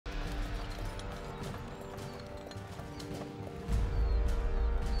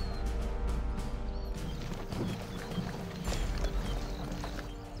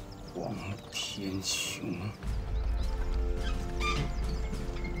雄。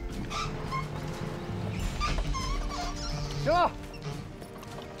行了，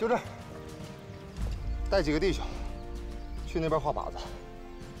就这儿，带几个弟兄去那边画靶子，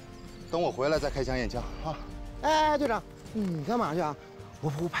等我回来再开枪验枪啊！哎，队长，你干嘛去啊？我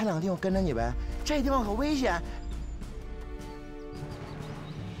派两个弟兄跟着你呗，这地方可危险。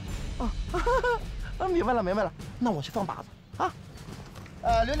啊，明白了，那我去放靶子啊。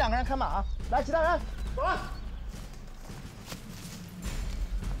留2个人看马啊！来，其他人走了。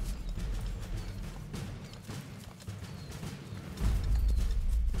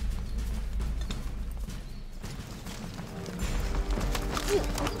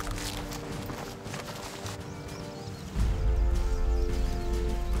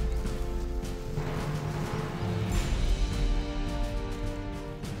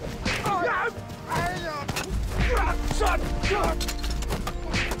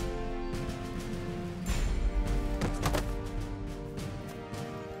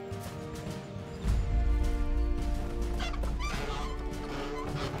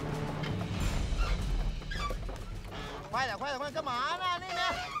 快点，干嘛呢？那边！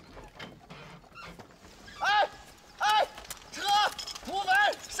哎，车，土粉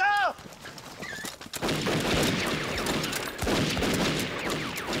上！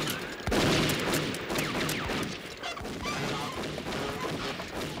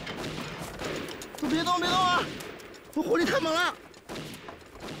别动啊！我火力太猛了。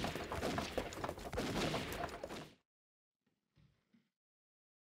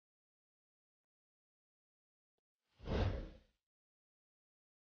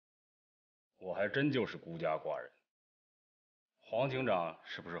 我还真就是孤家寡人，黄警长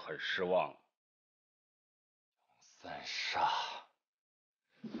是不是很失望？三杀，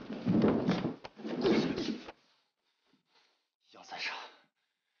杨三杀，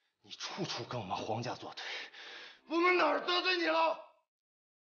你处处跟我们黄家作对，我们哪儿得罪你了？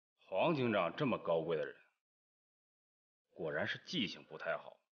黄警长这么高贵的人，果然是记性不太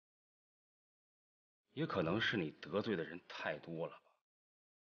好，也可能是你得罪的人太多了吧。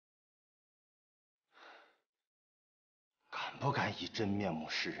 敢不敢以真面目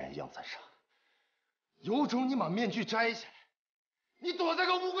示人，杨三杀？有种你把面具摘下来！你躲在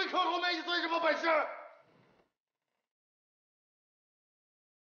个乌龟壳后面，你算什么本事？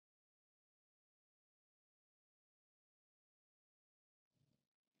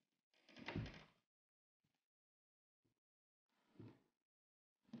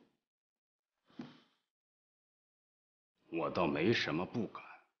我倒没什么不敢。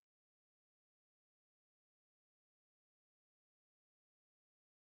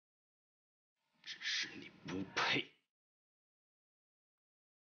 只是你不配。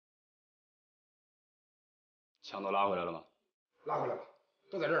枪都拉回来了吗？拉回来了，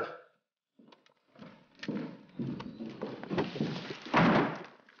都在这儿呢。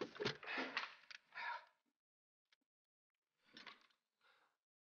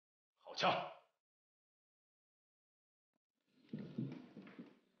好枪！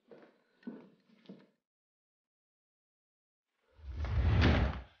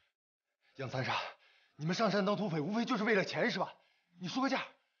杨三杀，你们上山当土匪，无非就是为了钱是吧？你说个价，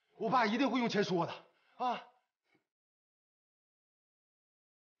我爸一定会用钱说的啊！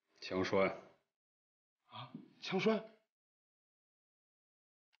枪栓啊，枪栓？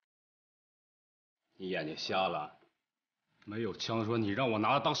你眼睛瞎了？没有枪栓，你让我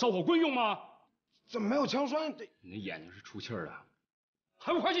拿它当烧火棍用吗？怎么没有枪栓？你的眼睛是出气儿了，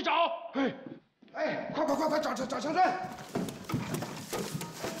还不快去找！哎，快找枪栓！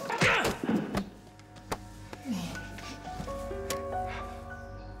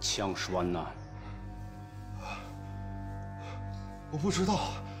 枪栓呢？我不知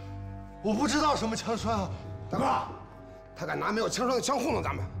道什么枪栓啊！大哥，他敢拿没有枪栓的枪糊弄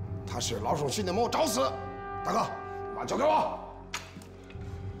咱们，他是老鼠心里猫，找死！大哥，把交给我。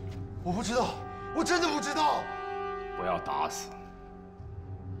我不知道，我真的不知道。不要打死，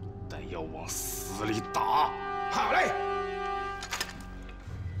但要往死里打。好嘞，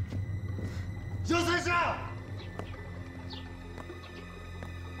杨三杀！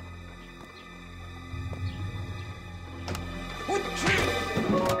 我去！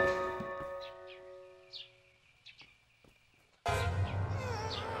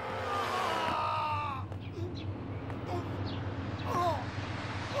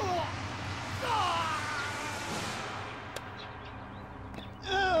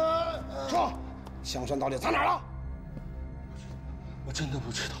说，枪栓到底藏哪儿了？我真的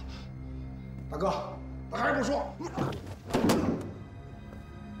不知道。大哥，他还是不说。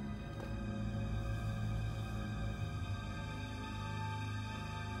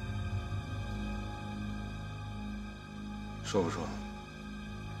说不说？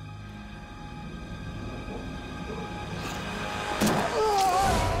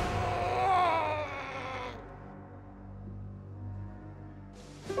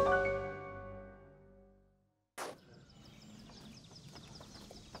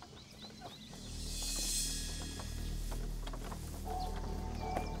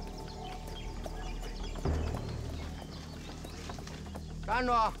站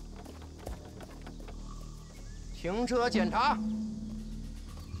住！停车检查。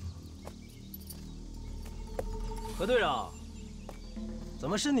何队长，怎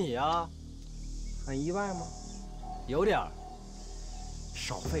么是你呀？很意外吗？有点儿。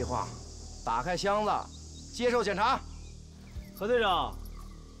少废话，打开箱子，接受检查。何队长，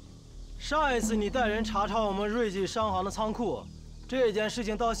上一次你带人查抄我们瑞记商行的仓库，这件事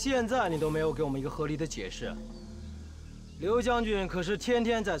情到现在你都没有给我们一个合理的解释。刘将军可是天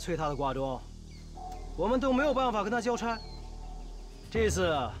天在催他的挂钟，我们都没有办法跟他交差。这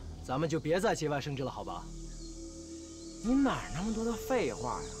次咱们就别再节外生枝了，好吧？你哪儿那么多的废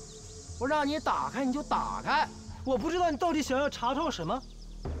话呀？我让你打开你就打开。我不知道你到底想要查抄什么。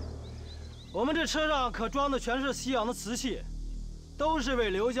我们这车上可装的全是西洋的瓷器，都是为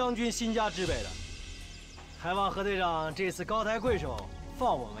刘将军新家置备的。还望何队长这次高抬贵手，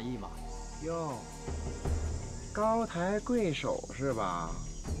放我们一马。哟，高抬贵手是吧？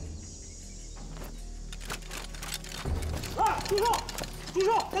啊！住手！住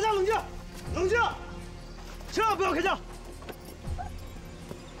手！大家冷静，冷静，千万不要开枪！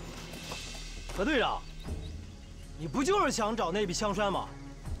何队长，你不就是想找那笔枪栓吗？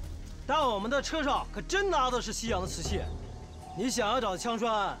但我们的车上可真拿的是西洋的瓷器，你想要找的枪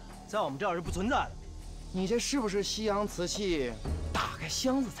栓，在我们这儿是不存在的。你这是不是西洋瓷器？打开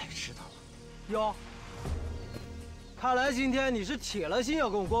箱子才知道啊。哟，看来今天你是铁了心要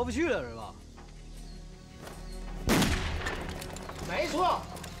跟我过不去了，是吧？没错，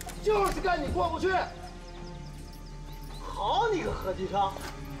就是跟你过不去。好你个何继昌，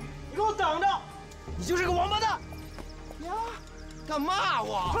你给我等着！你就是个王八蛋！呀，干嘛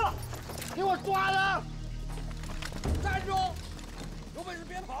我？给我抓他！站住！有本事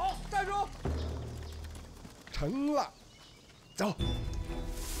别跑！站住！成了，走！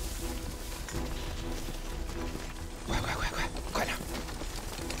快点！快点！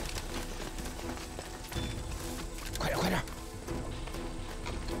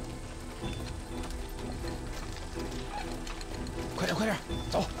快点！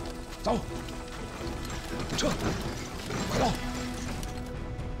走！撤！快走！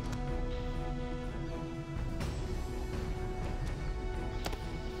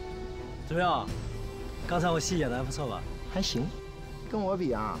怎么样？刚才我戏演的还不错吧？还行，跟我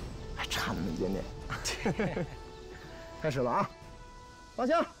比啊，还差那么一点点。开始了啊！放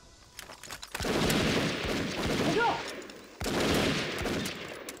枪！放枪！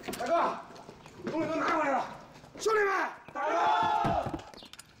大哥，东西都拿回来了，兄弟们，打住！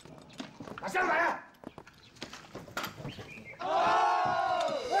把箱子来！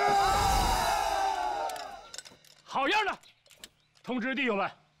好样的！通知弟兄们，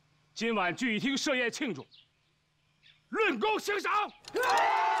今晚聚义厅设宴庆祝，论功行赏。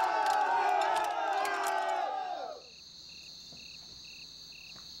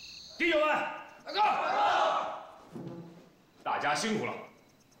弟兄们，大哥，大家辛苦了，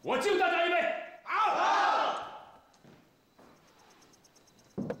我敬大家一杯。好。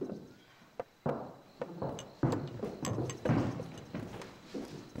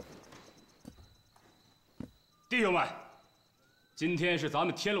弟兄们，今天是咱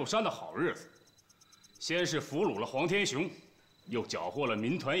们天禄山的好日子，先是俘虏了黄天雄，又缴获了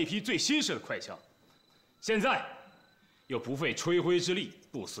民团一批最新式的快枪，现在又不费吹灰之力，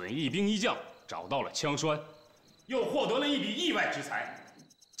不损一兵一将，找到了枪栓，又获得了一笔意外之财。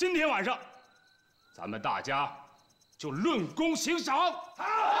今天晚上，咱们大家就论功行赏。好，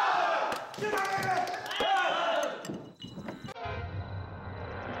谢大人。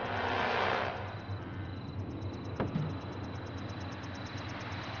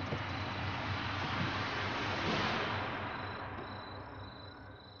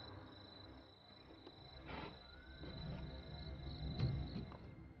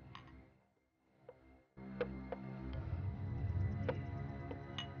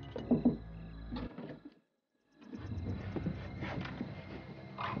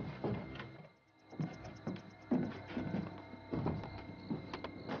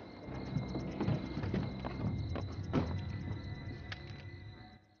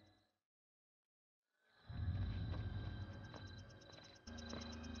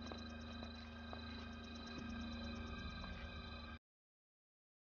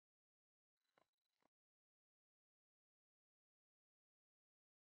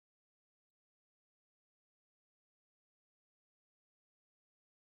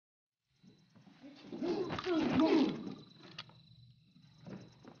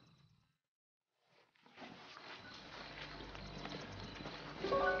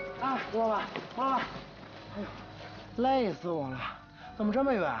啊，吴老板，吴老板，哎呦，累死我了！怎么这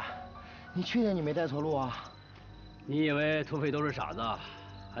么远？你确定你没带错路啊？你以为土匪都是傻子，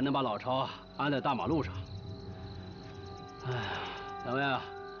还能把老巢安在大马路上？哎呀，两位啊，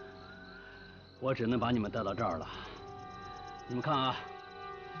我只能把你们带到这儿了。你们看啊，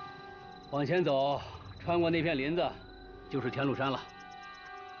往前走，穿过那片林子，就是天禄山了。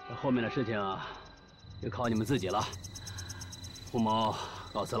这后面的事情啊，就靠你们自己了。胡某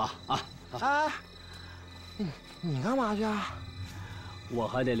告辞了啊！哎，你干嘛去啊？我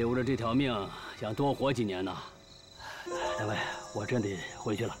还得留着这条命，想多活几年呢。两位，我真得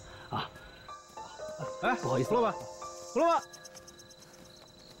回去了啊！哎，不好意思，胡老板，胡老板，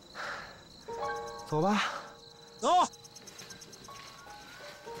走吧。走。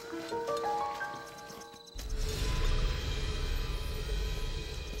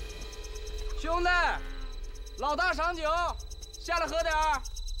兄弟，老大赏酒，下来喝点儿。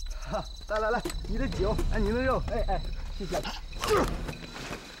来，你的酒，哎，你的肉，哎，谢谢。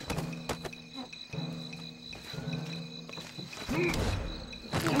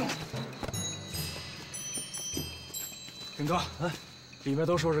林哥，里面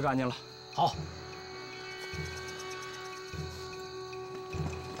都收拾干净了。好。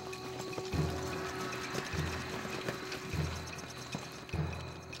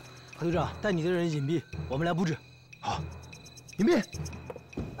何队长，带你的人隐蔽，我们来布置。好，隐蔽。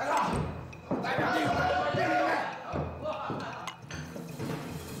大哥，带点弟兄们，弟兄们。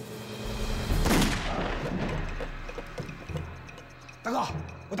大哥，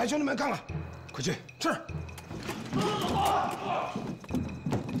我带兄弟们看看，快去，是。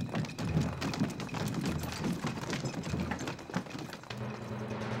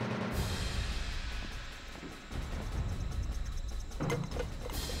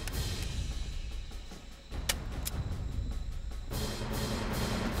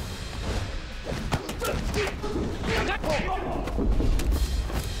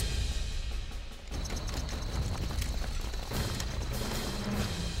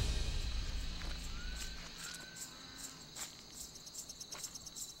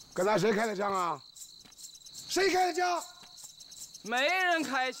刚才谁开的枪啊？谁开的枪？没人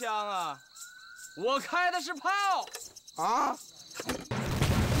开枪啊，我开的是炮。啊？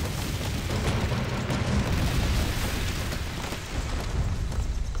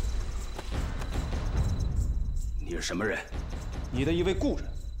你是什么人？你的一位故人。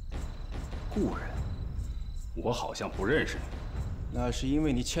故人？我好像不认识你。那是因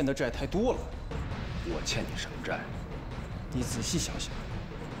为你欠的债太多了。我欠你什么债？你仔细想想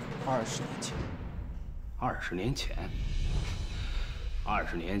，20年前。20年前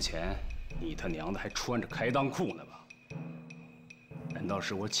？20年前，你他娘的还穿着开裆裤呢吧？难道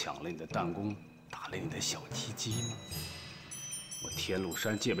是我抢了你的弹弓，打了你的小鸡鸡吗？我天禄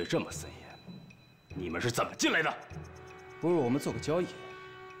山戒备这么森严，你们是怎么进来的？不如我们做个交易，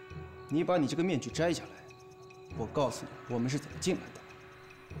你把你这个面具摘下来，我告诉你我们是怎么进来的。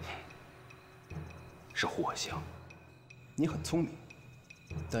是藿香。你很聪明，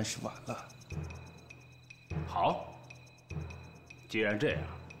但是晚了。好，既然这样，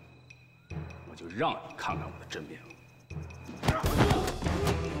我就让你看看我的真面目。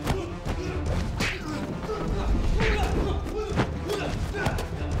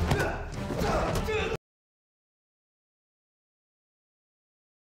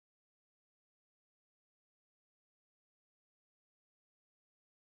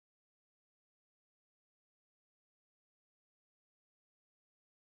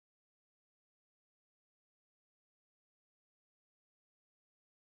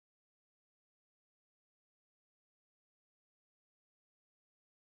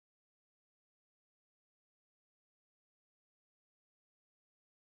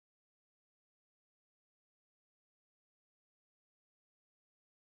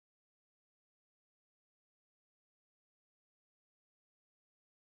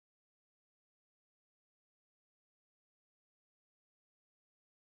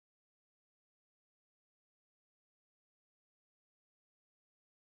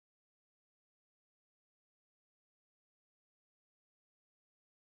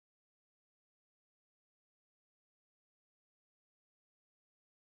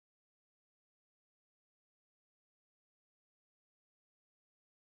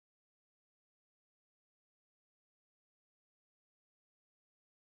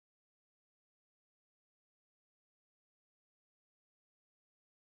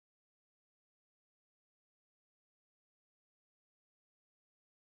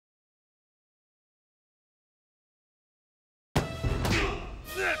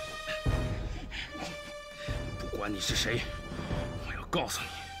管你是谁，我要告诉你，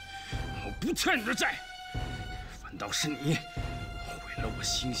我不欠你的债，反倒是你毁了我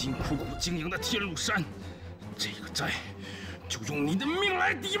辛辛苦苦经营的天禄山，这个债就用你的命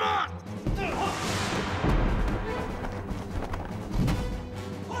来抵吧！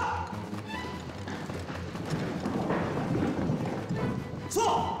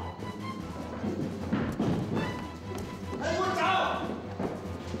坐！来，给我找！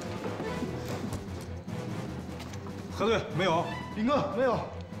何队没有，林哥没有，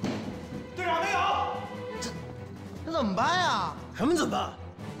队长没有。这怎么办呀？什么怎么办？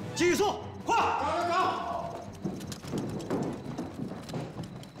继续做，快！找！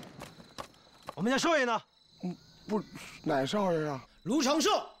我们家少爷呢？不，哪少爷啊？卢长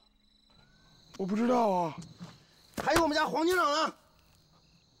胜。我不知道啊。还有我们家黄警长呢？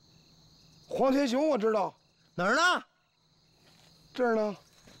黄天雄我知道，哪儿呢？这儿呢。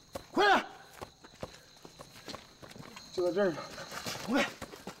快点！就在这儿呢。快！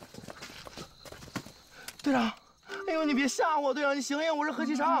队长，哎呦，你别吓我，队长，你醒醒，我是何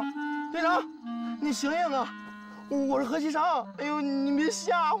其长。队长，你醒醒啊！我是何其长。哎呦，你别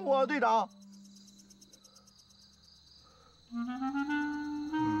吓我，队长。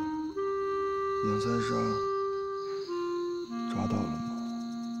杨三杀抓到了吗？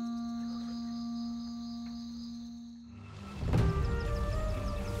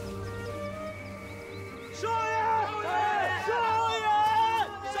少爷，少爷，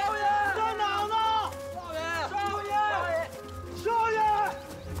少爷，在哪呢？少爷，少爷，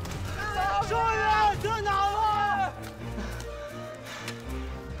少爷，在哪呢？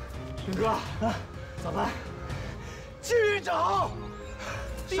林哥，怎么办？继续找。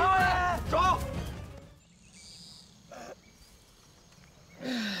少爷，找。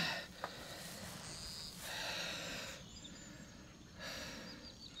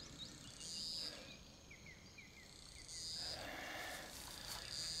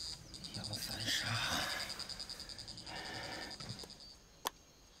杨三杀。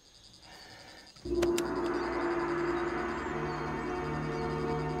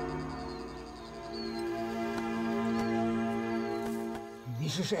你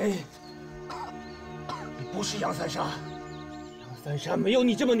是谁？你不是杨三杀。杨三杀没有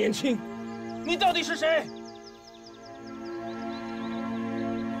你这么年轻。你到底是谁？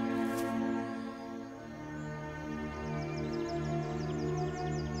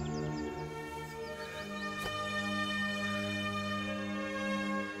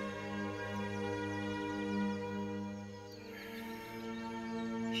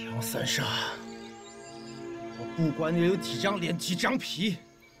杨三杀。我不管你有几张脸几张皮，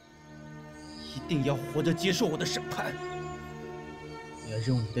一定要活着接受我的审判。我要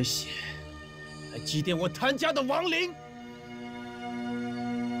用你的血来祭奠我谭家的亡灵。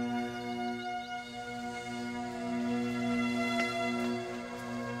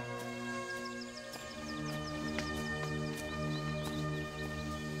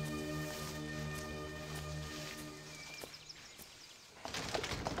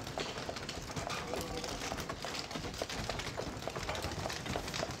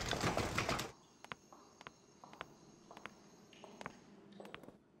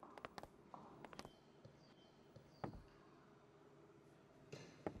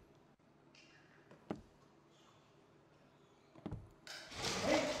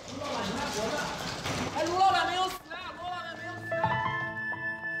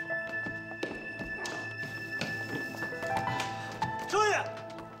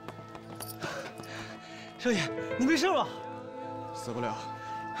少爷，你没事吧？死不了。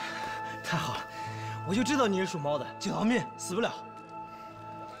太好了，我就知道你是属猫的，捡条命，死不了。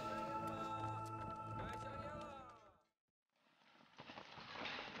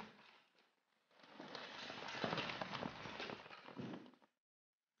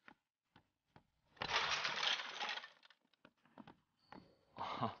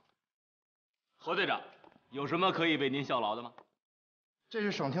何队长，有什么可以为您效劳的吗？这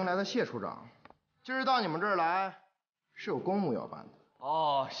是省厅来的谢处长。今儿到你们这儿来，是有公务要办的。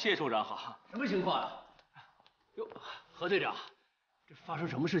哦，谢处长好。什么情况呀？哟，何队长，这发生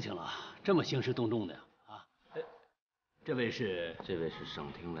什么事情了？这么兴师动众的呀？啊，这位是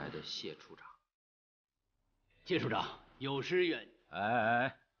省厅来的谢处长。谢处长，有失远。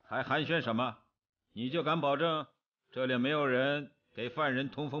哎，还寒暄什么？你就敢保证这里没有人给犯人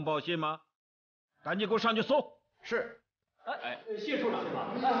通风报信吗？赶紧给我上去搜。是。谢处长是吧？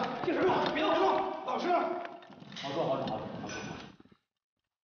谢处长，别动，别动，老实。好说，好说，好说，好说。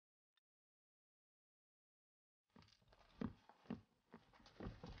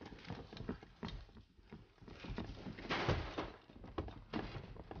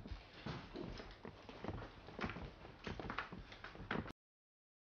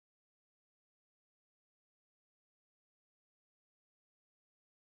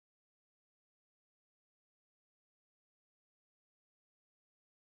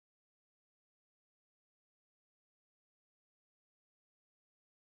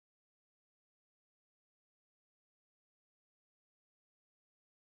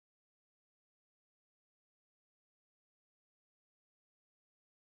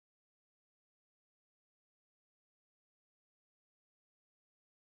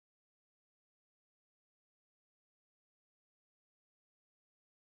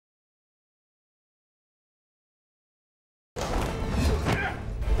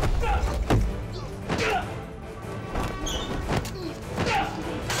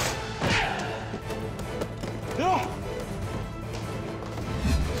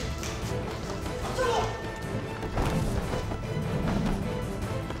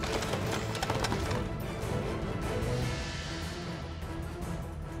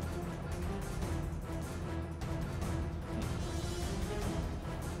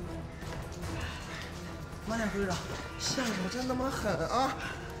慢点，队长，下手真他妈狠啊！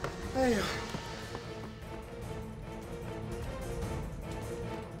哎呀，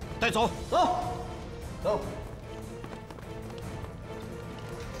带走，走，走。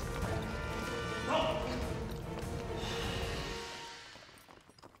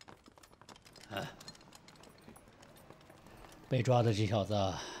 被抓的这小子，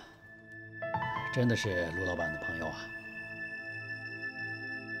真的是陆老板的朋友啊？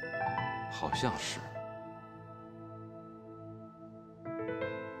好像是。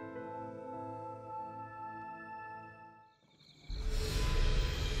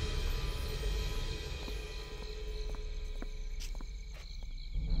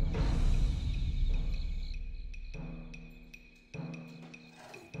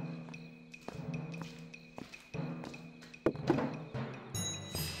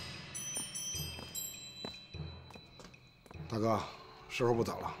大哥，时候不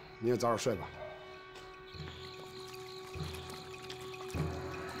早了，你也早点睡吧。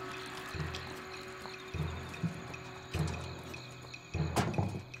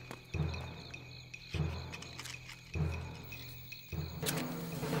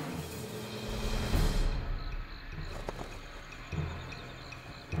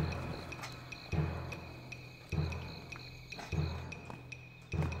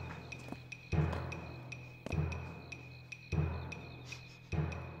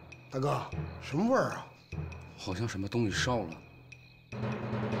大哥，什么味儿啊？好像什么东西烧了。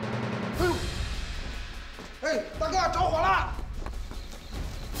哎呦！哎，大哥，着火了！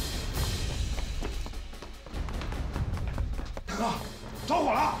大哥，着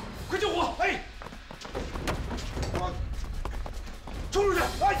火了！快救火！哎，冲出去！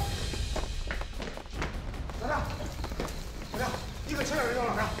哎，老大，老大，你可千万别动，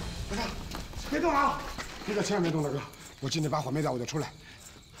老大，老大，别动啊！你可千万别动，大哥，我今天把火灭掉，我就出来。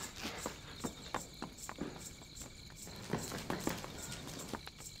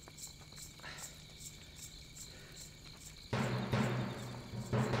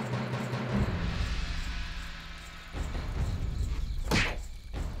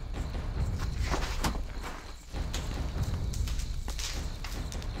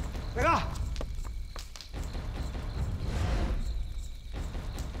 大哥，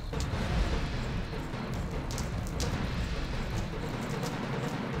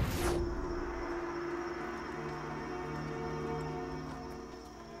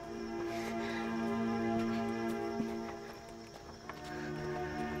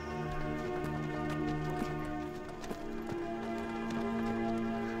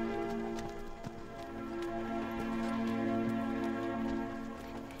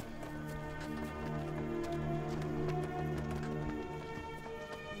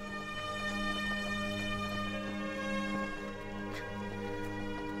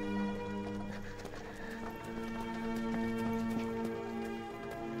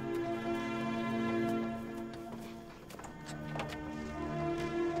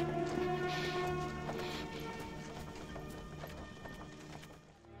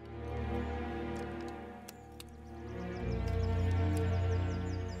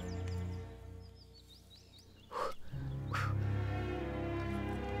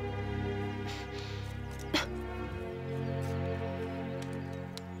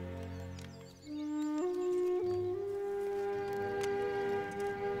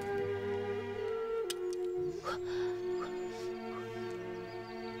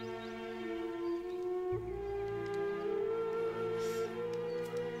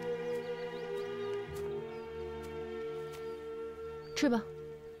吃吧，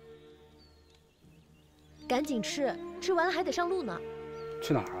赶紧吃，吃完了还得上路呢。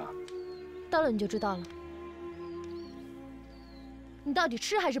去哪儿啊？到了你就知道了。你到底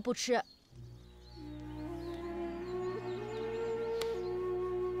吃还是不吃？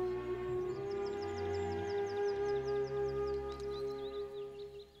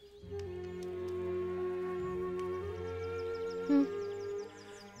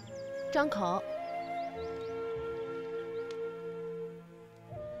张口。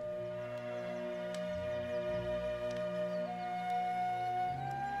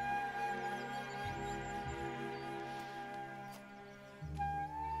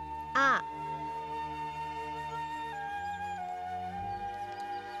 啊！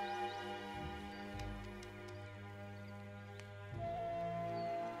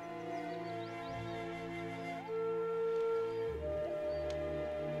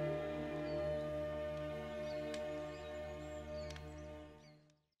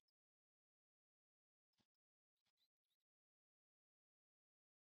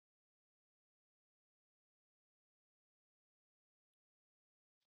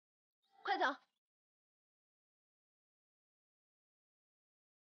快走！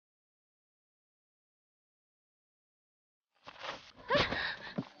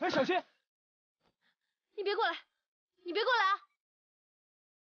小心！你别过来，你别过来啊！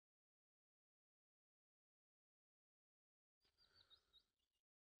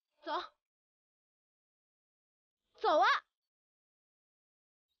走，走啊！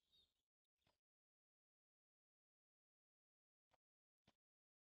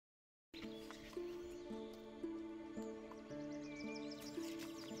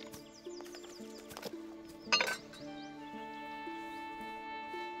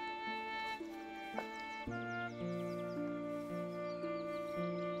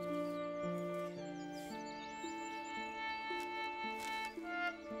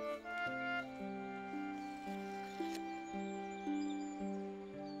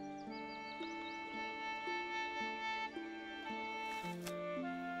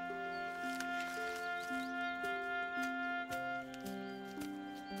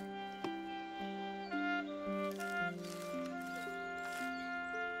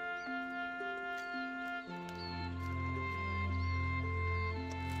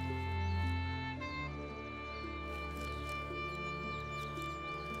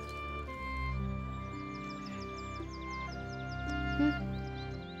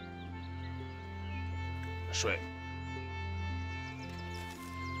睡。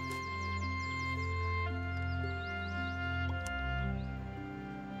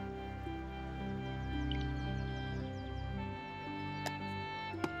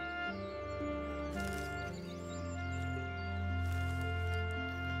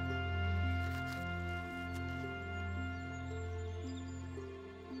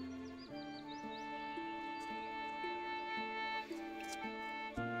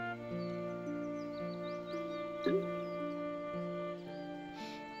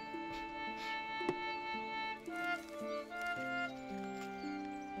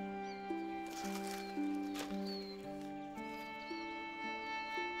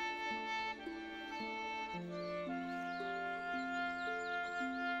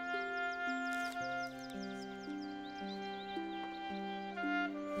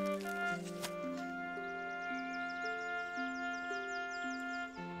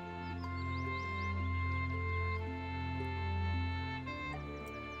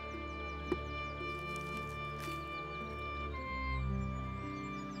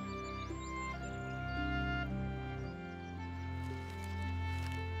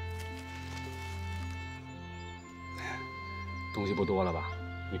东西不多了吧？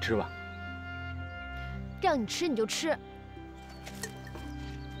你吃吧。让你吃你就吃。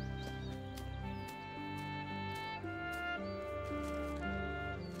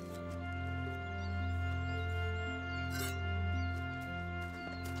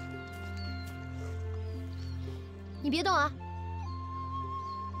你别动啊！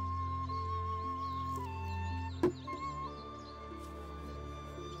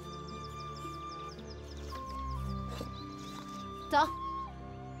走，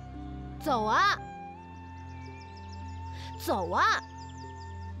走啊，走啊！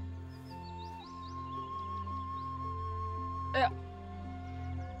哎呀，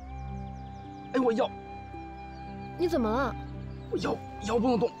哎，我腰，你怎么了？我腰不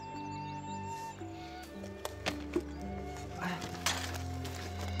能动。哎，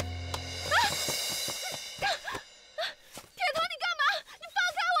铁头，你干嘛？你放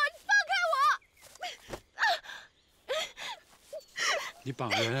开我！你放开我！你绑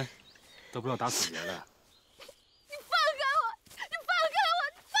人都不知道打死别的。你放开我！你放开我！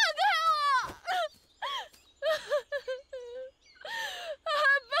你放开我！阿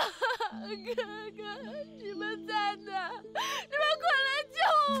爸，哥哥，你们在哪？你们快来救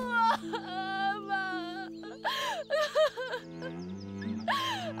我！阿爸，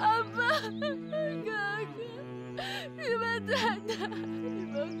阿爸，哥哥，你们在哪？你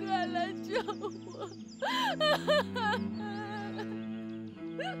们快来救我！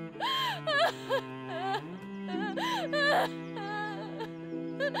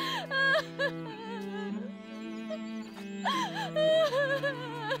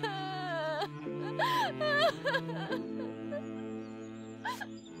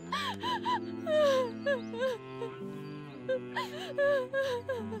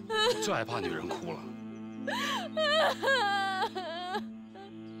最害怕女人哭了。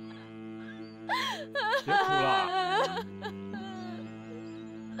别哭了。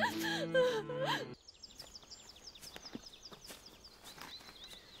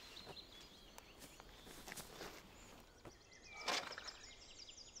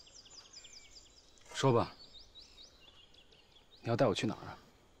说吧，你要带我去哪儿啊？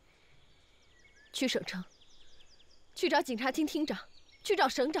去省城，去找警察厅厅长，去找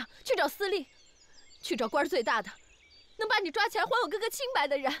省长，去找司令，去找官最大的能把你抓起来还我哥哥清白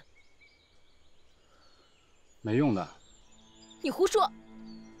的人。没用的。你胡说！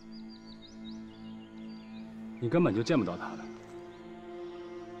你根本就见不到他的。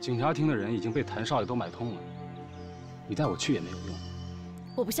警察厅的人已经被谭少爷都买通了，你带我去也没有用。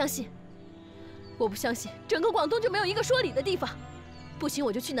我不相信，我不相信，整个广东就没有一个说理的地方。不行，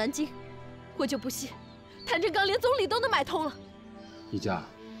我就去南京。我就不信，谭振刚连总理都能买通了。一家，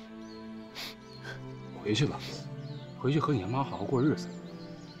回去吧，回去和你妈好好过日子。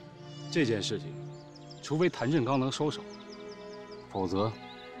这件事情，除非谭振刚能收手，否则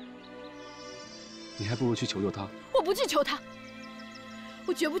你还不如去求求他。我不去求他，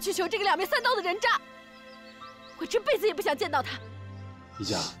我绝不去求这个两面三刀的人渣。我这辈子也不想见到他。一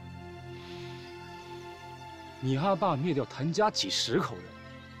家，你阿爸灭掉谭家几10口人，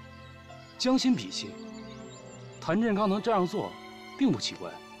将心比心，谭振刚能这样做，并不奇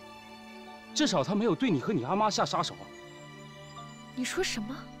怪。至少他没有对你和你阿妈下杀手啊。你说什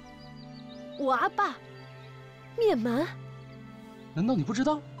么？我阿爸灭门？难道你不知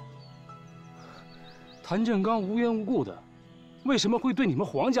道？谭振刚无缘无故的，为什么会对你们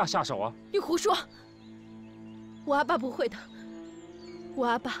黄家下手啊？你胡说！我阿爸不会的。我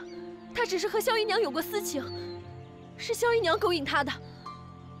阿爸，他只是和萧姨娘有过私情，是萧姨娘勾引他的。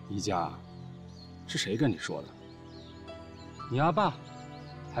一家，是谁跟你说的？你阿爸，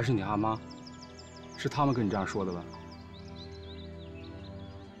还是你阿妈？是他们跟你这样说的吧？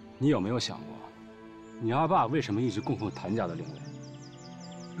你有没有想过，你阿爸为什么一直供奉谭家的灵位？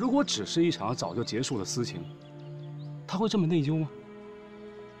如果只是一场早就结束的私情，他会这么内疚吗？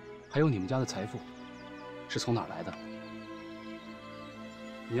还有你们家的财富，是从哪儿来的？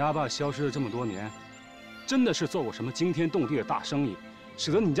你阿爸消失了这么多年，真的是做过什么惊天动地的大生意，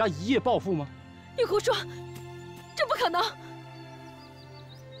使得你家一夜暴富吗？你胡说，这不可能！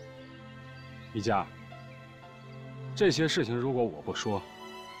一家，这些事情如果我不说，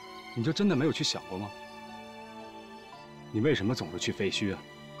你就真的没有去想过吗？你为什么总是去废墟啊？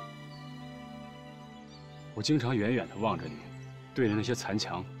我经常远远地望着你，对着那些残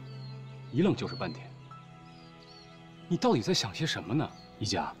墙，一愣就是半天。你到底在想些什么呢，一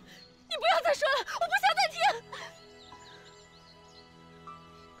家？你不要再说了，我不想再听。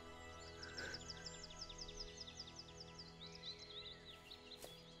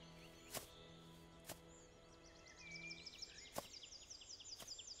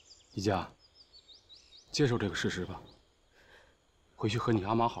一家，接受这个事实吧，回去和你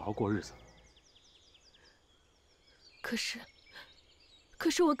阿妈好好过日子。可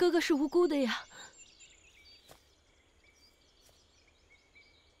是我哥哥是无辜的呀。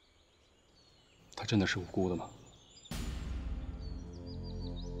他真的是无辜的吗？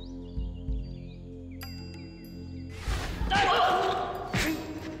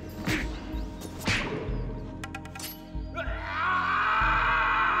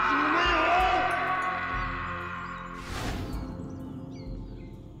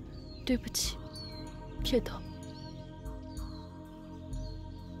对不起，铁头。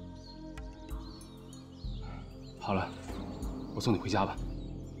好了，我送你回家吧。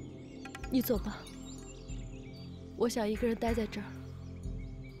你走吧，我想一个人待在这儿，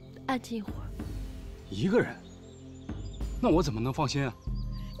安静一会儿。一个人？那我怎么能放心啊？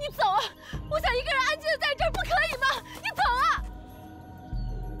你走啊！我想一个人安静的在这儿，不可以吗？你走啊！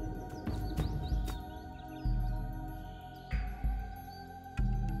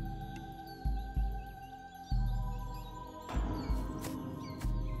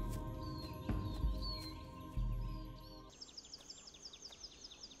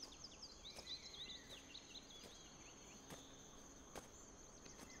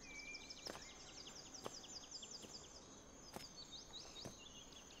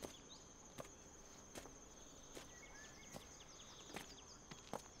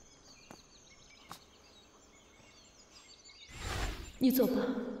你走吧，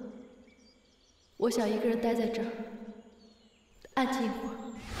我想一个人待在这儿，安静一会儿。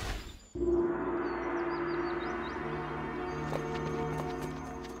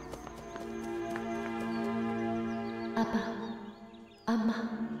阿爸、阿妈、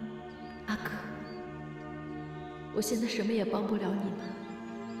阿哥，我现在什么也帮不了你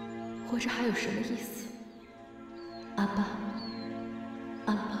们，活着还有什么意思？阿爸、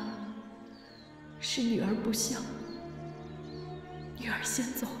阿妈，是女儿不孝。女儿先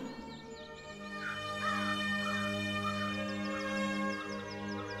走了。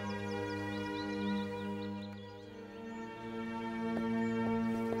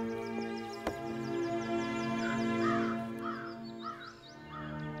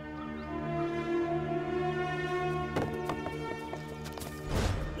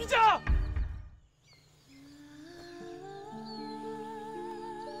一家，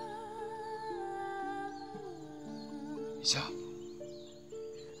一夏，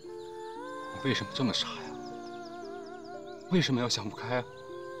你为什么这么傻呀？为什么要想不开啊？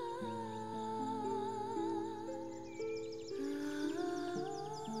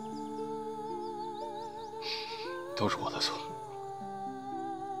都是我的错，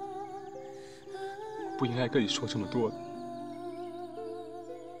我不应该跟你说这么多的。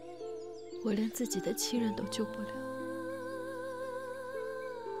我连自己的亲人都救不了，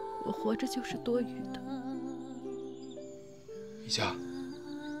我活着就是多余的。一夏，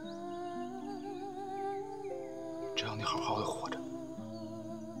只要你好好的活着，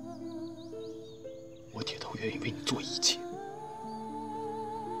我铁头愿意为你做一切。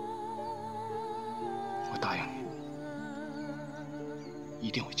我答应你，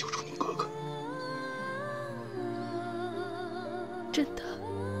一定会救出你哥哥。真的？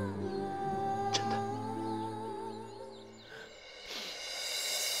真的。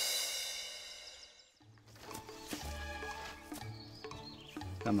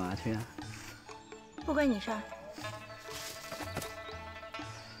干嘛去呀？不关你事儿。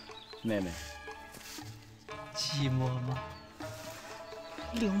妹妹，寂寞吗？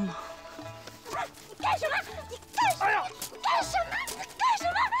流氓！你干什么？你干什么？哎呀！你干什么？你干什么？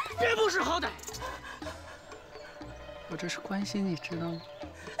别不识好歹！我这是关心你，知道吗？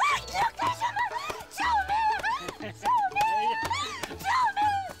你要干什么？救命！救命！救命！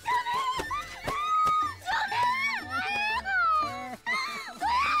救命！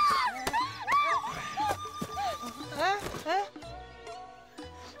哎！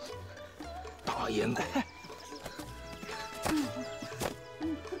大烟鬼！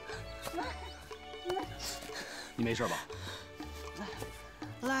你没事吧？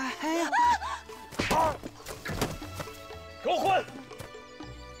来呀！给我混！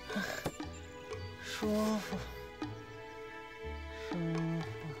舒服，舒服。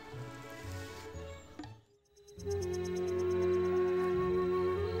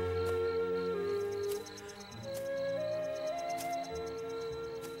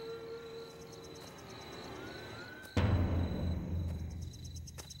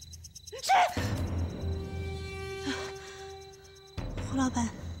胡老板，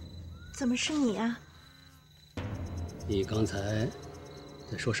怎么是你啊？你刚才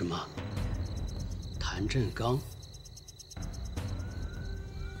在说什么？谭振刚？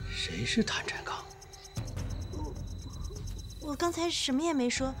谁是谭振刚？我刚才什么也没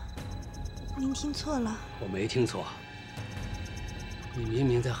说，您听错了。我没听错，你明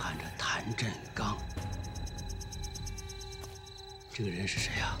明在喊着谭振刚。这个人是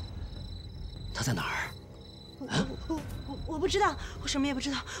谁呀？他在哪儿？我不知道，我什么也不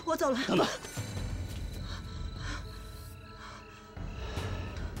知道，我走了。等等。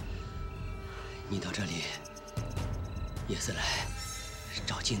你到这里也是来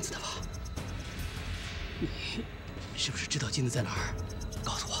找金子的吧？你是不是知道金子在哪儿？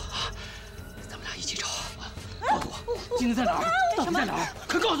告诉我啊，咱们俩一起找啊！告诉我，金子在哪儿？到底在哪儿？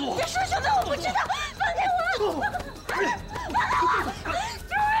快告诉我！别说什么，我不知道，放开我！放开我！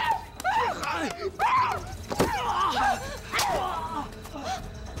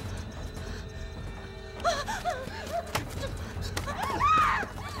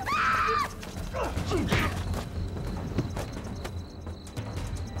救命！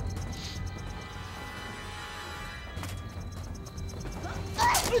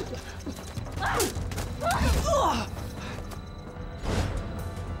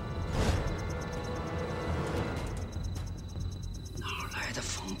哪来的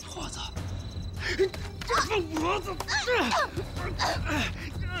疯婆子？这疯婆子！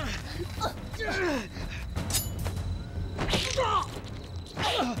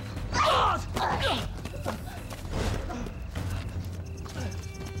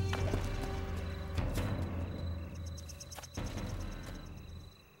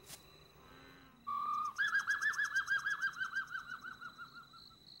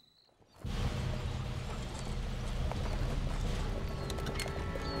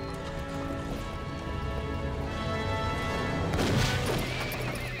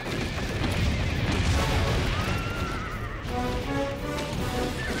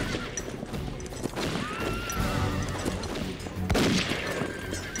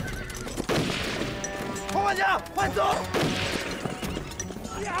换家，换走！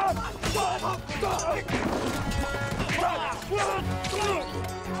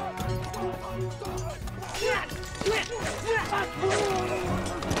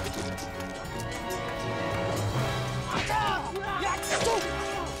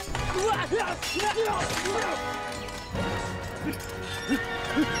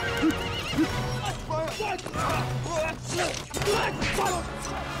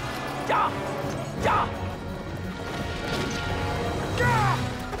呀！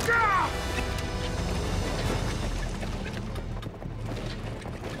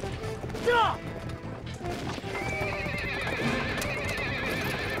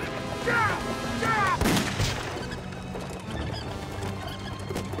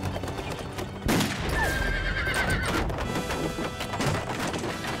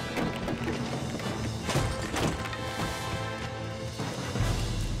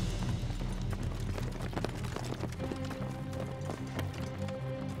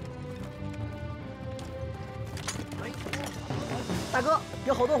大哥，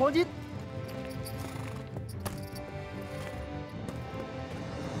有好多黄金。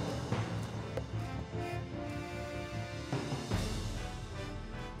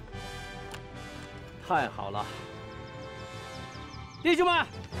太好了，弟兄们，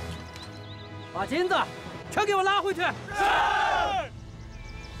把金子全给我拉回去。是。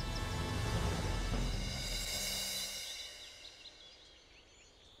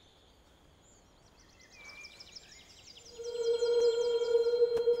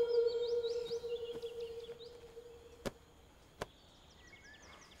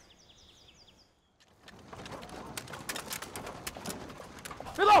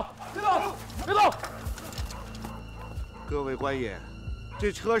别动！别动！别动！各位官爷，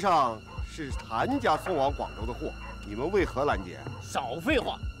这车上是谭家送往广州的货，你们为何拦截？少废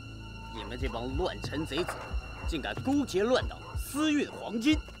话！你们这帮乱臣贼子，竟敢勾结乱党，私运黄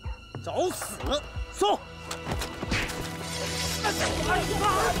金，找死！送！大哥，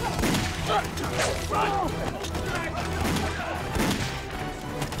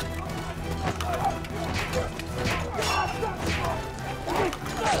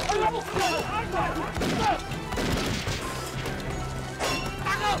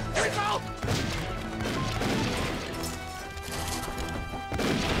快走！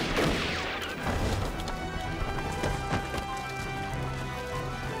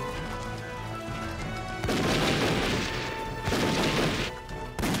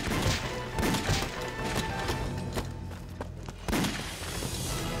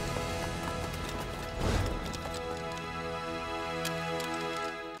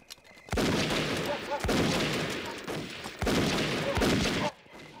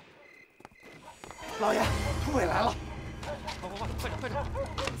老爷，土匪来了！快点！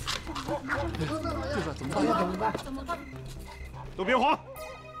这可怎么办？怎么办？怎么办？都别慌，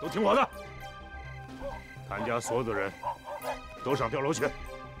都听我的。谭家所有的人都上吊楼去。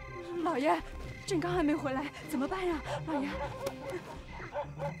老爷，振刚还没回来，怎么办呀？老爷，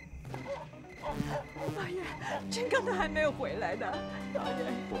老爷，振刚他还没有回来呢。老爷，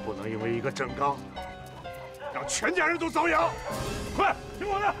我不能因为一个振刚，让全家人都遭殃。快，听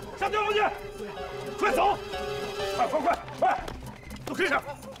我的，上吊楼去！快走！快，都跟上！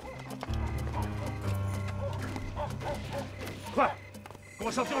快，跟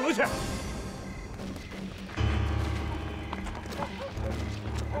我上吊楼去！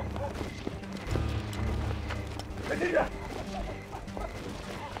快进去！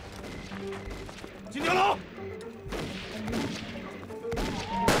进吊楼！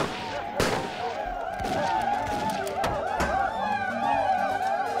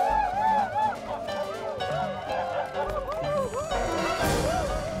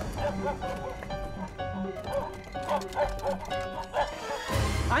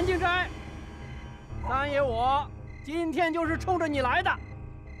谭庆斋，三爷我今天就是冲着你来的，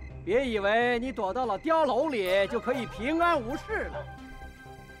别以为你躲到了碉楼里就可以平安无事了。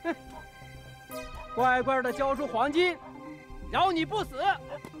哼，乖乖的交出黄金，饶你不死。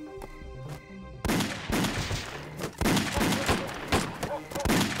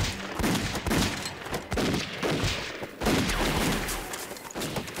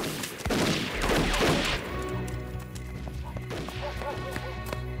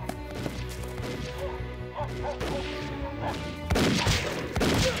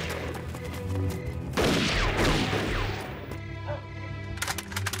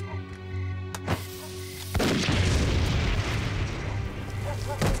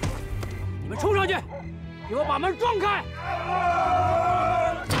冲上去，给我把门撞开！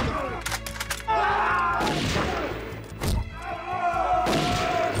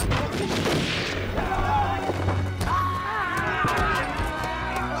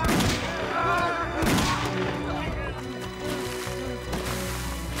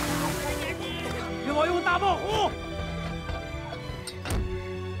给我用大炮虎！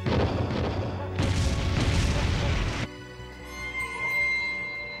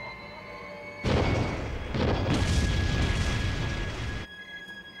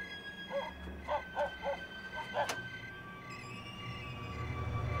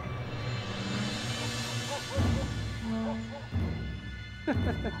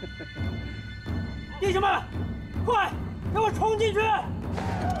弟兄们，快，给我冲进去！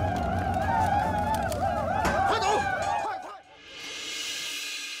快走！快！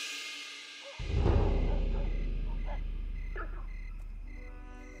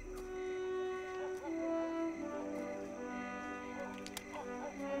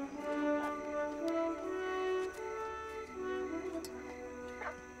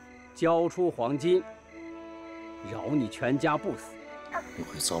交出黄金，饶你全家不死。你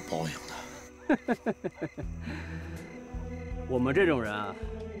会遭报应的。我们这种人啊，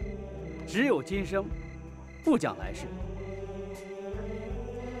只有今生，不讲来世。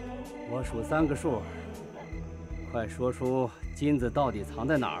我数3个数，快说出金子到底藏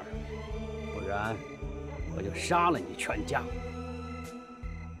在哪儿，不然我就杀了你全家。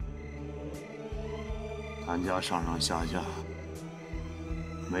谭家上上下下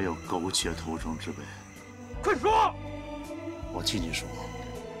没有苟且偷生之辈。快说！我替你说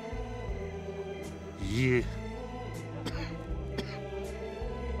：1、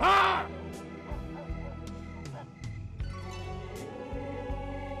2、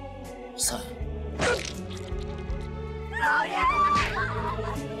3。老爷！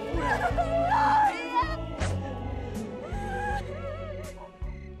老爷！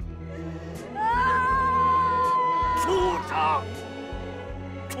畜生！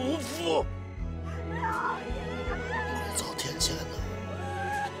屠夫！会遭天谴的。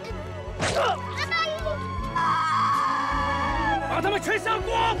把他们全杀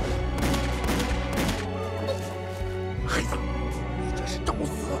光！孩子，你这是找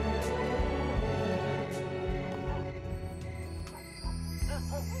死！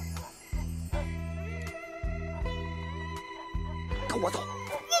跟我走。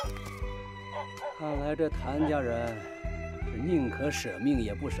看来这谭家人是宁可舍命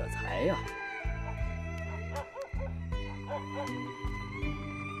也不舍财呀。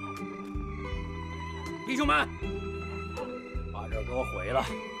弟兄们，把这儿给我毁了！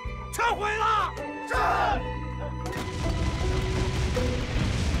全毁了！是。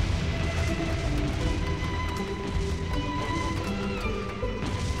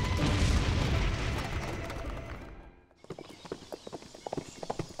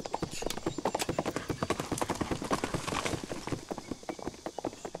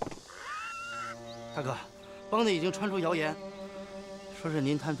大哥，帮内已经传出谣言，说是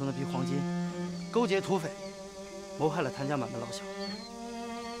您贪图那批黄金，勾结土匪，谋害了谭家满门老小。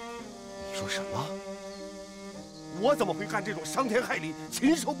你说什么？我怎么会干这种伤天害理、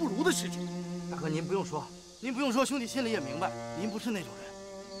禽兽不如的事情？大哥，您不用说，您不用说，兄弟心里也明白，您不是那种人。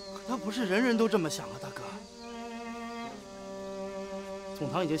可他不是人人都这么想啊，大哥。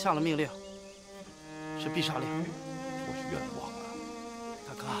总堂已经下了命令，是必杀令。我是冤枉啊，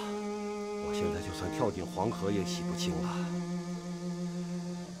大哥。我现在就算跳进黄河也洗不清了。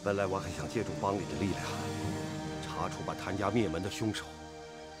本来我还想借助帮里的力量，查处把谭家灭门的凶手，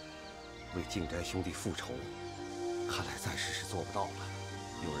为靖斋兄弟复仇。看来暂时是做不到了。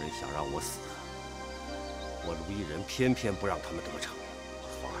有人想让我死，我卢一人偏偏不让他们得逞。我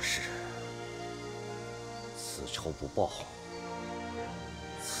发誓，此仇不报，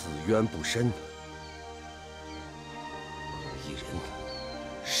此冤不伸。卢一人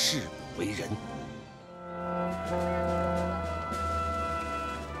誓不为人。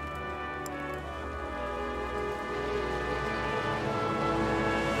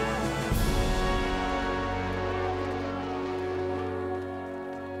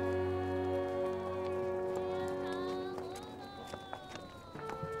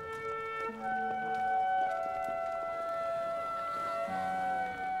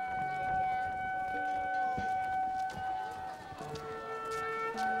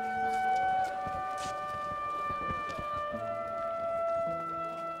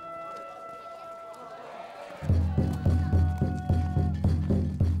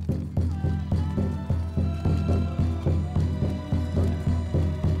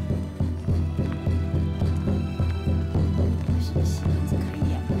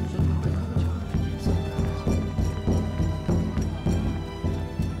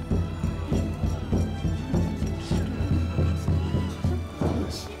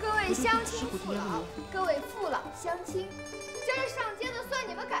各位父老乡亲，今儿上街的算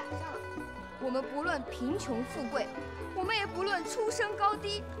你们赶上了。我们不论贫穷富贵，我们也不论出身高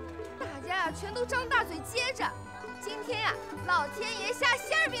低，大家呀全都张大嘴接着。今天呀，老天爷下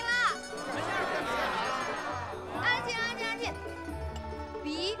馅儿饼啦！安静安静安静！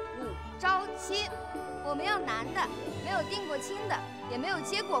比武招亲，我们要男的，没有定过亲的，也没有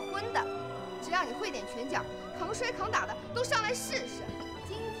结过婚的，只要你会点拳脚，扛摔扛打的都上来试试。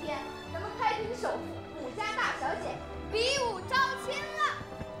今天咱们开平首富5家大小姐比武招亲了。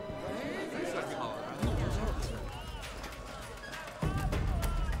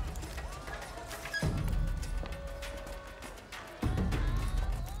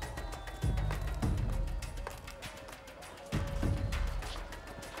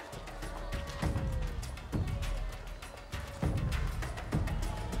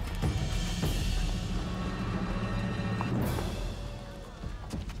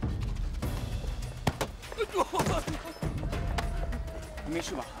你没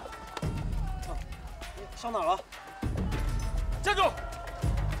事吧？伤哪了？站住！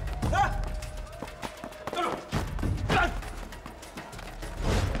来，站住！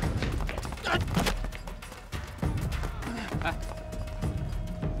哎，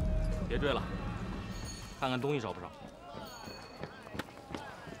别追了，看看东西少不少。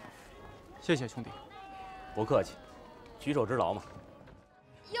谢谢兄弟。不客气，举手之劳嘛。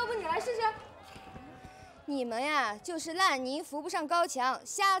要不你来试试？你们呀，就是烂泥扶不上高墙，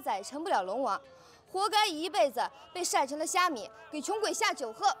虾仔成不了龙王，活该一辈子被晒成了虾米，给穷鬼下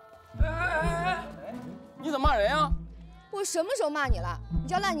酒喝。哎！你怎么骂人呀？我什么时候骂你了？你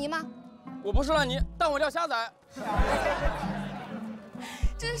叫烂泥吗？我不是烂泥，但我叫虾仔。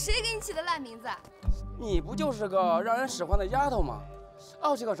这是谁给你起的烂名字？你不就是个让人使唤的丫头吗？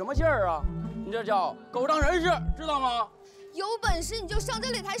傲气个什么劲儿啊？你这叫狗仗人势，知道吗？有本事你就上这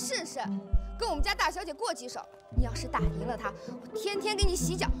擂台试试，跟我们家大小姐过几手。你要是打赢了她，我天天给你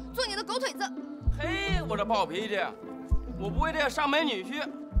洗脚，做你的狗腿子。嘿，我这暴脾气，我不为这上门女婿，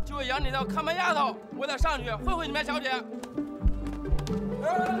就为养你的看门丫头，我得上去会你们家小姐。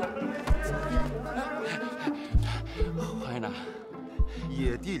黄院长，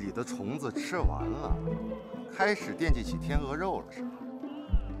野地里的虫子吃完了，开始惦记起天鹅肉了是吧？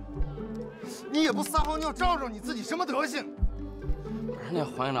你也不撒泡尿照照你自己什么德行？不是那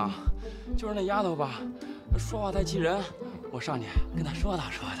黄院长，就是那丫头吧，说话太气人，我上去跟她说道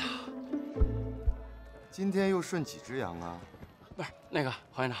说道。今天又顺几只羊啊？不是那个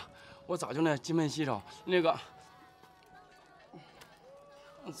黄院长，我早就那金盆洗手，那个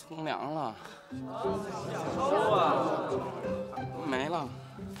从良了，没了，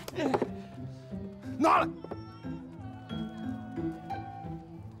拿来。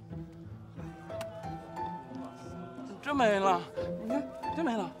真没了，你看，真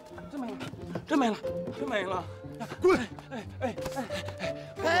没了，真没了，真没了，真没了！滚！哎，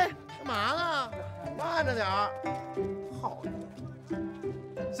干嘛呢？慢着点儿。好的。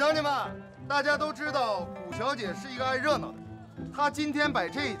乡亲们，大家都知道古小姐是一个爱热闹的人，她今天摆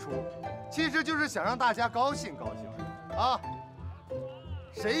这一出，其实就是想让大家高兴高兴啊。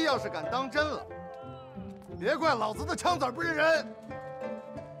谁要是敢当真了，别怪老子的枪子不认人。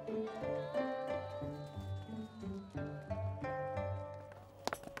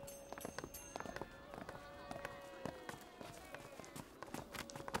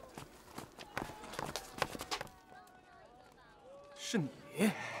是你！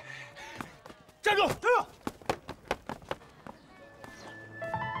站住！站住！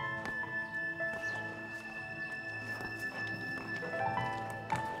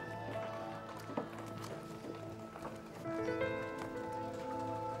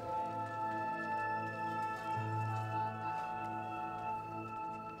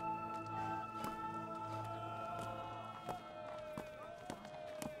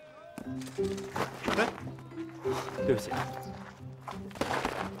哎，对不起。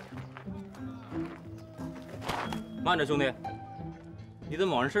慢着，兄弟，你怎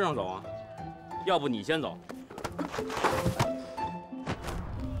么往人身上走啊？要不你先走。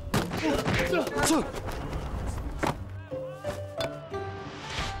这。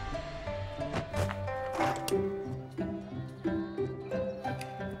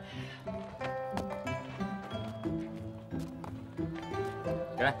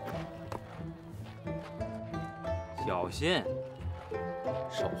给。小心，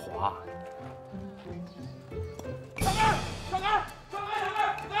手滑。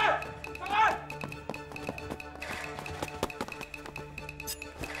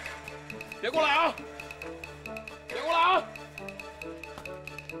别过来啊！别过来啊！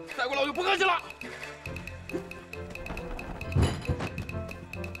再过来我就不客气了。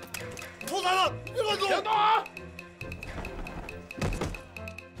兔崽子，别乱动！别动啊！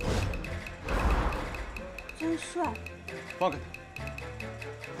真帅。放开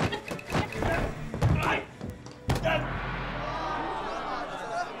他！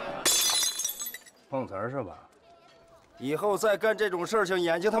碰瓷儿是吧？以后再干这种事情，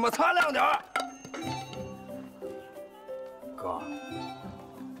眼睛他妈擦亮点儿！哥，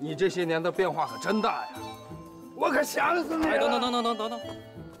你这些年的变化可真大呀，我可想死你了！哎，等，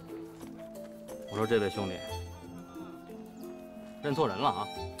我说这位兄弟，认错人了啊！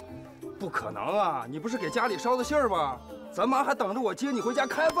不可能啊！你不是给家里捎的信儿吗？咱妈还等着我接你回家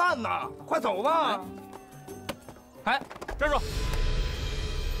开饭呢，快走吧！哎，站住！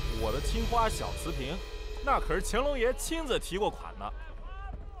我的青花小瓷瓶。那可是乾隆爷亲自提过款的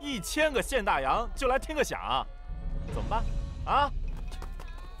，1000个现大洋就来听个响，怎么办？啊？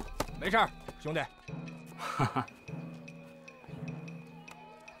没事儿，兄弟。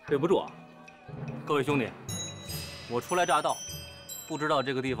对不住啊，各位兄弟，我初来乍到，不知道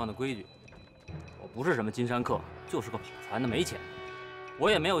这个地方的规矩。我不是什么金山客，就是个跑船的，没钱。我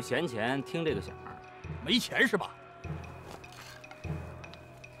也没有闲钱听这个响儿。没钱是吧？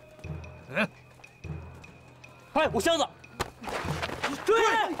嗯。快，我箱子！追！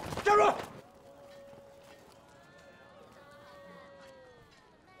站住！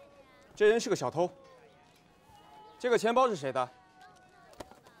这人是个小偷。这个钱包是谁的？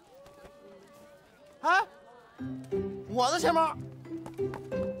哎，我的钱包。啊，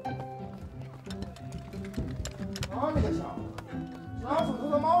你个小子，拿手偷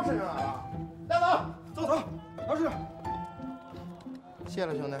到猫身上来了！带走，走，拿去。谢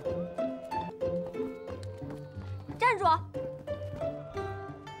了，兄弟。站住！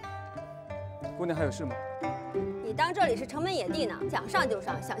姑娘还有事吗？你当这里是城门野地呢？想上就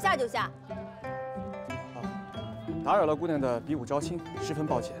上，想下就下。打扰了姑娘的比武招亲，十分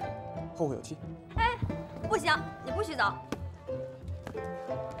抱歉，后会有期。哎，不行，你不许走。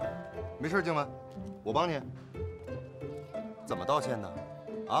没事，静雯，我帮你。怎么道歉呢？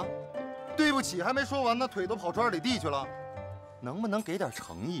啊，对不起还没说完呢，腿都跑川里地去了，能不能给点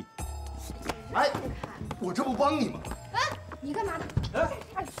诚意？哎，我这不帮你吗？哎，你干嘛呢？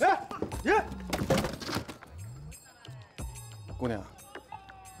你！姑娘，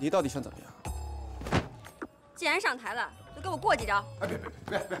你到底想怎么样？既然上台了，就给我过几招。哎，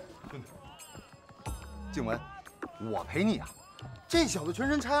别！静雯，我陪你啊！这小子全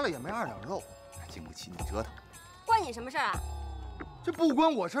身拆了也没2两肉，经不起你折腾。关你什么事儿啊？这不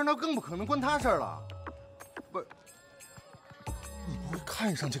关我事儿，那更不可能关他事儿了。不，你不会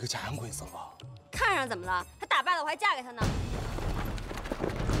看上这个假洋鬼子了吧？看上怎么了？他打败了我还嫁给他呢。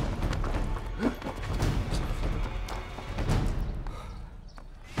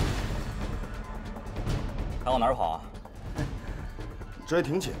还往哪儿跑啊？这也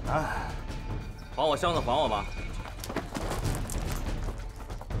挺简单。把我箱子还我吧。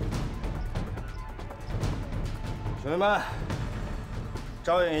兄弟们，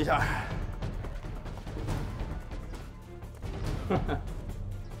照应一下。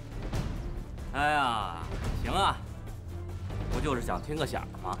哎呀，行啊，不就是想听个响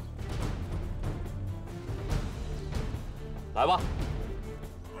吗？来吧。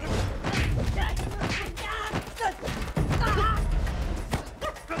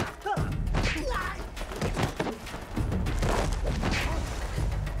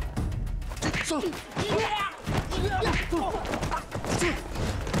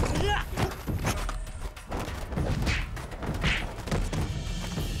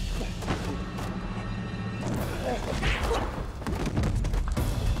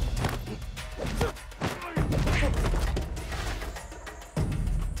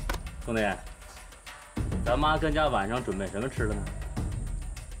兄弟，咱妈跟家晚上准备什么吃的呢？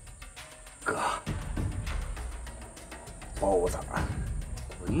哥，包子，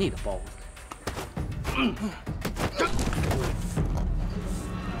滚你的包子！怎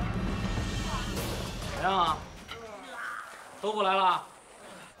么样啊？都不来了？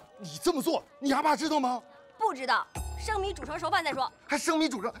你这么做，你阿爸知道吗？不知道，生米煮成熟饭再说。还生米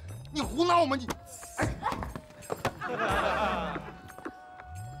煮成？你胡闹吗你？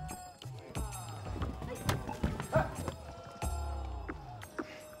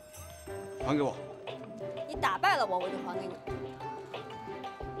还给我！你打败了我，我就还给你。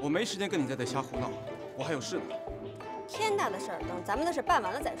我没时间跟你在这瞎胡闹，我还有事呢。天大的事儿，等咱们的事办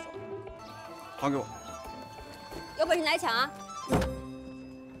完了再说。还给我！有本事你来抢啊！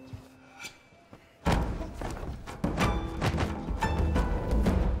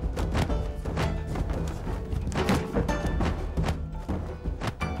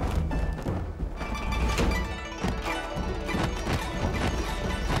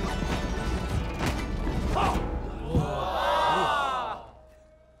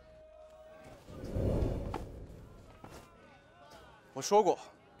我说过，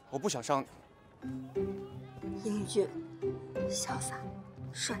我不想伤你。英俊、潇洒、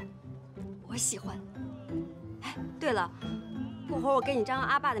帅，我喜欢。哎，对了，过会儿我给你张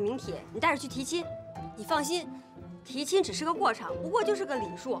阿爸的名帖，你带着去提亲。你放心，提亲只是个过场，不过就是个礼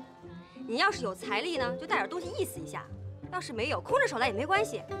数。你要是有财力呢，就带点东西意思一下；要是没有，空着手来也没关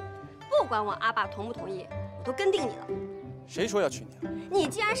系。不管我阿爸同不同意，我都跟定你了。谁说要娶你啊？你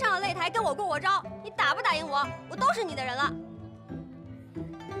既然上了擂台跟我过过招，你打不打赢我，我都是你的人了。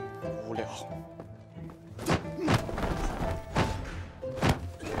无聊。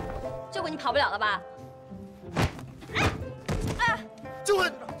这回你跑不了了吧？哎，就会，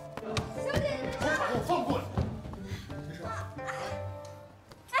兄弟，把我放过来。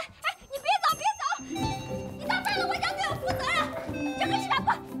哎，你别走，别走！你打败了我，要对我负责任。这个石大锅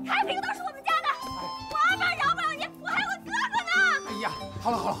开瓶都是我们家的。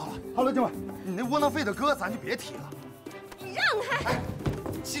窝囊废的歌咱就别提了。你让开！哎，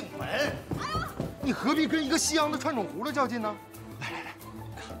静文，你何必跟一个西洋的串种葫芦较劲呢？来来来，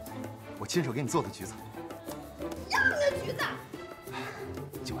我亲手给你做的橘子。让开橘子！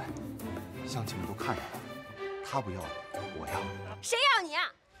静文，乡亲们都看着了，他不要，我要。谁要你啊？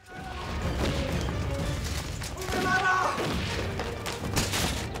同志来了！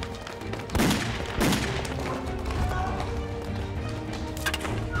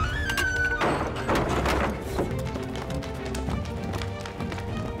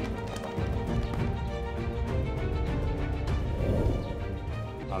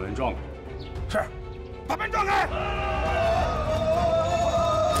 把门撞开！是，把门撞开！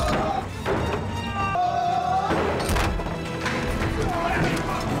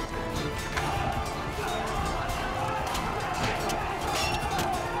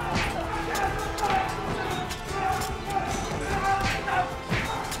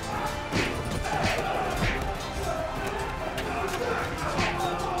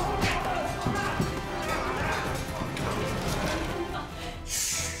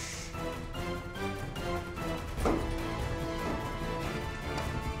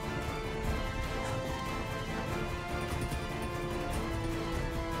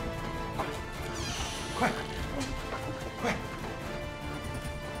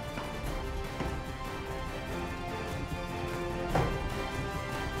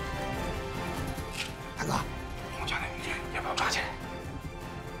大哥，红家的女人要不要抓起来？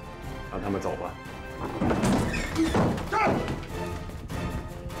让他们走吧。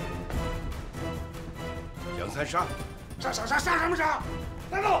杨三杀！杀什么杀？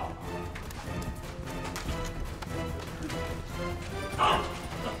带走！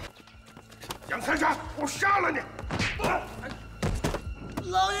杨三杀，我杀了你！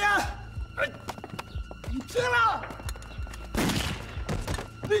老爷，你听了？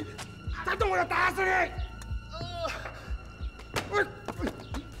你再动我要打死你！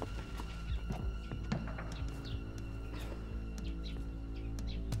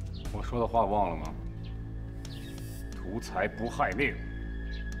我说的话忘了吗？图财不害命，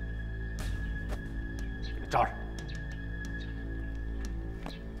给他扎上。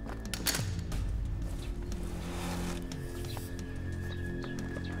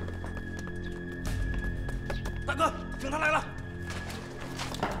大哥，警察来了！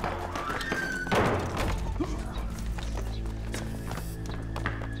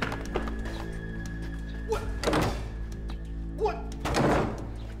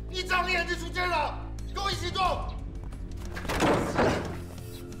你长眼睛出劲了，跟我一起撞！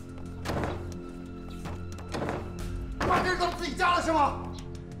把这儿当自己家了是吗？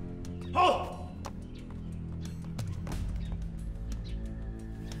好。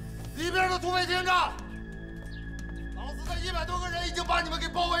里边的土匪听着，老子的100多个人已经把你们给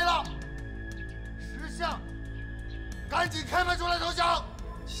包围了。识相，赶紧开门出来投降！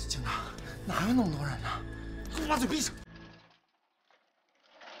警长，哪有那么多人呢？给我把嘴闭上！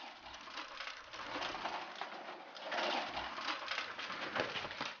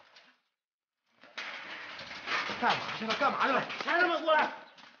 干嘛去了？干嘛去了？孩子们过来！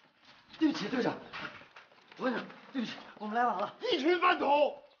对不起，队长，我跟你说，对不起，我们来晚了。一群饭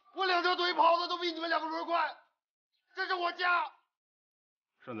桶，我2条腿跑的都比你们2个轮快。这是我家。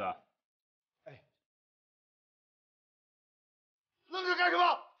顺子，哎，愣着干什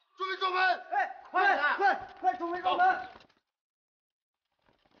么？准备撞门！哎，快，准备撞门！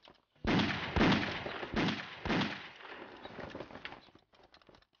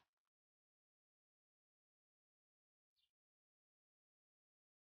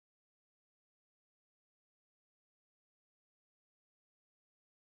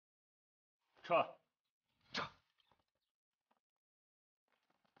 撤！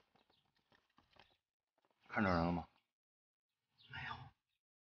看着人了吗？没有。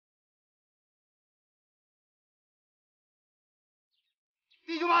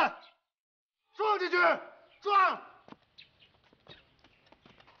弟兄们，撞进去！撞！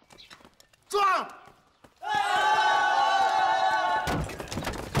撞！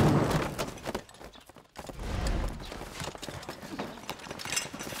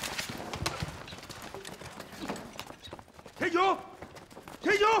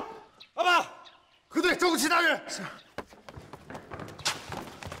田雄，阿爸，何队照顾其他人。是。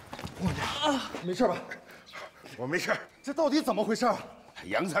王家，没事吧？我没事。这到底怎么回事啊？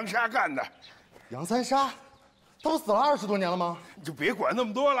杨三杀干的。杨三杀，他不死了20多年了吗？你就别管那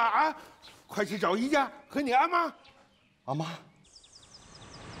么多了啊！快去找姨家和你阿妈。阿妈。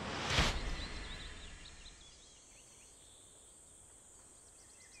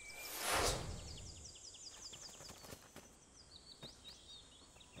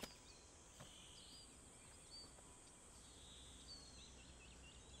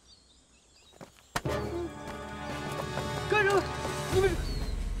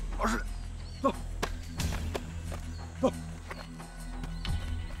老实点，走，走。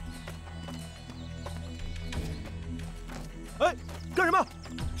哎，干什么？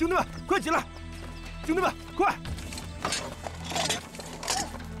兄弟们，快起来！兄弟们，快！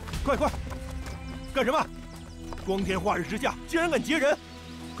快！干什么？光天化日之下，竟然敢劫人！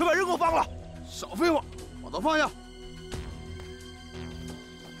快把人给我放了！少废话，把刀放下！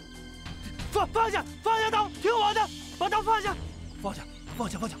放下刀！听我的，把刀放下！放下！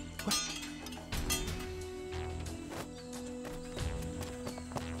快！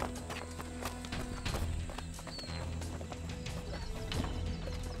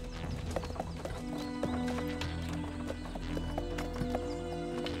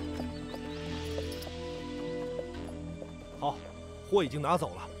好，货已经拿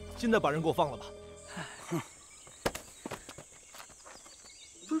走了，现在把人给我放了吧。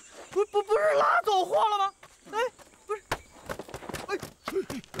不是拉走货了吗？哎，不是，哎，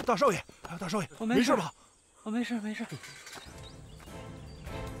大少爷，没事吧？我没事。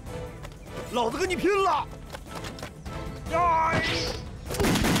老子跟你拼了！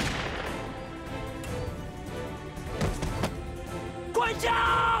管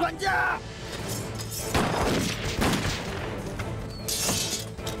家！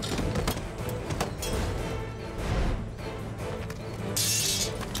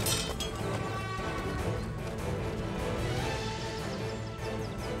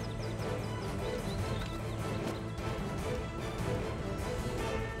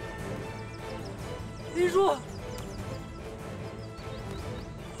李叔！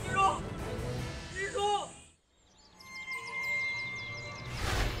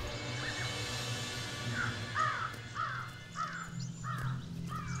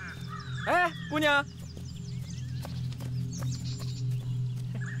哎，姑娘，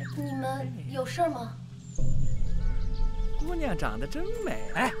你们有事吗？姑娘长得真美。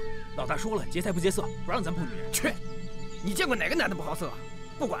哎，老大说了，劫财不劫色，不让咱碰女人。去，你见过哪个男的不好色？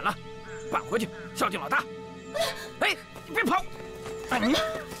不管了，办回去，孝敬老大。哎，你别跑！你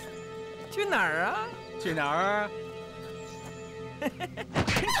去哪儿啊？去哪儿？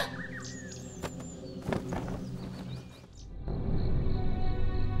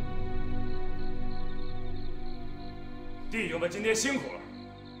弟兄们今天辛苦了，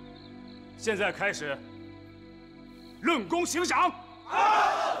现在开始论功行赏。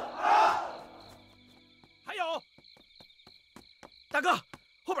还有，大哥，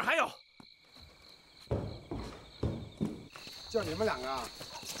后边还有。就你们两个啊，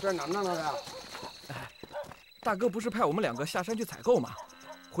这哪弄来的？哎，大哥不是派我们两个下山去采购吗？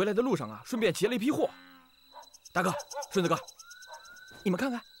回来的路上啊，顺便劫了一批货。大哥，顺子哥，你们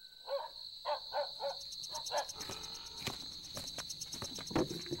看看。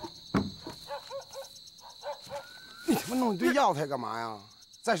你他妈弄一堆药材干嘛呀？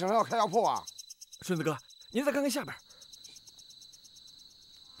在省上要开药铺啊？顺子哥，您再看看下边。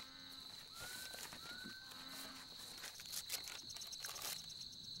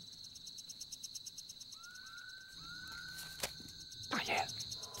大爷，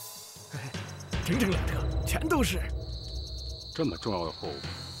整整2车，全都是。这么重要的货物，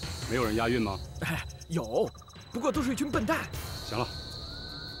没有人押运吗？哎，有，不过都是一群笨蛋。行了，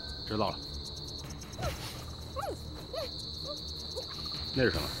知道了。那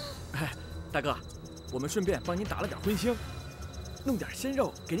是什么？哎，大哥，我们顺便帮您打了点荤腥，弄点鲜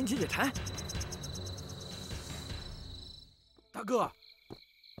肉给您解解馋。大哥，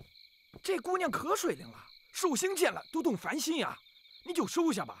这姑娘可水灵了，寿星见了都动凡心呀，你就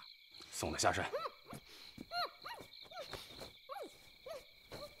收下吧。送她下山。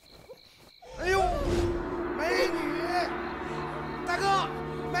哎呦，美女！大哥，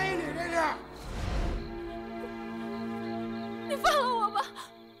美女这是。你放了我吧，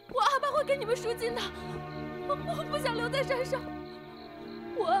我阿爸会给你们赎金的。我不想留在山上，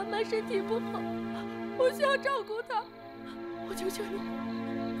我阿妈身体不好，我需要照顾她。我求求你，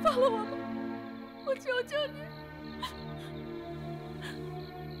放了我吧，我求求你。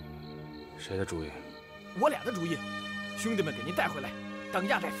谁的主意？我俩的主意，兄弟们给您带回来当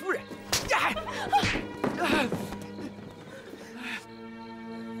压寨夫人。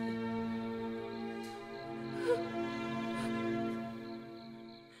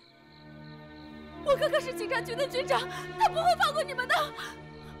我哥哥是警察局的局长，他不会放过你们的。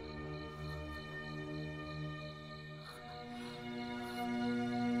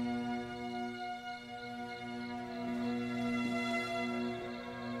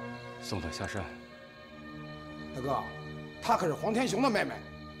送她下山。大哥，她可是黄天雄的妹妹。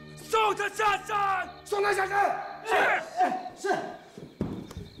送她下山！送她下山！是。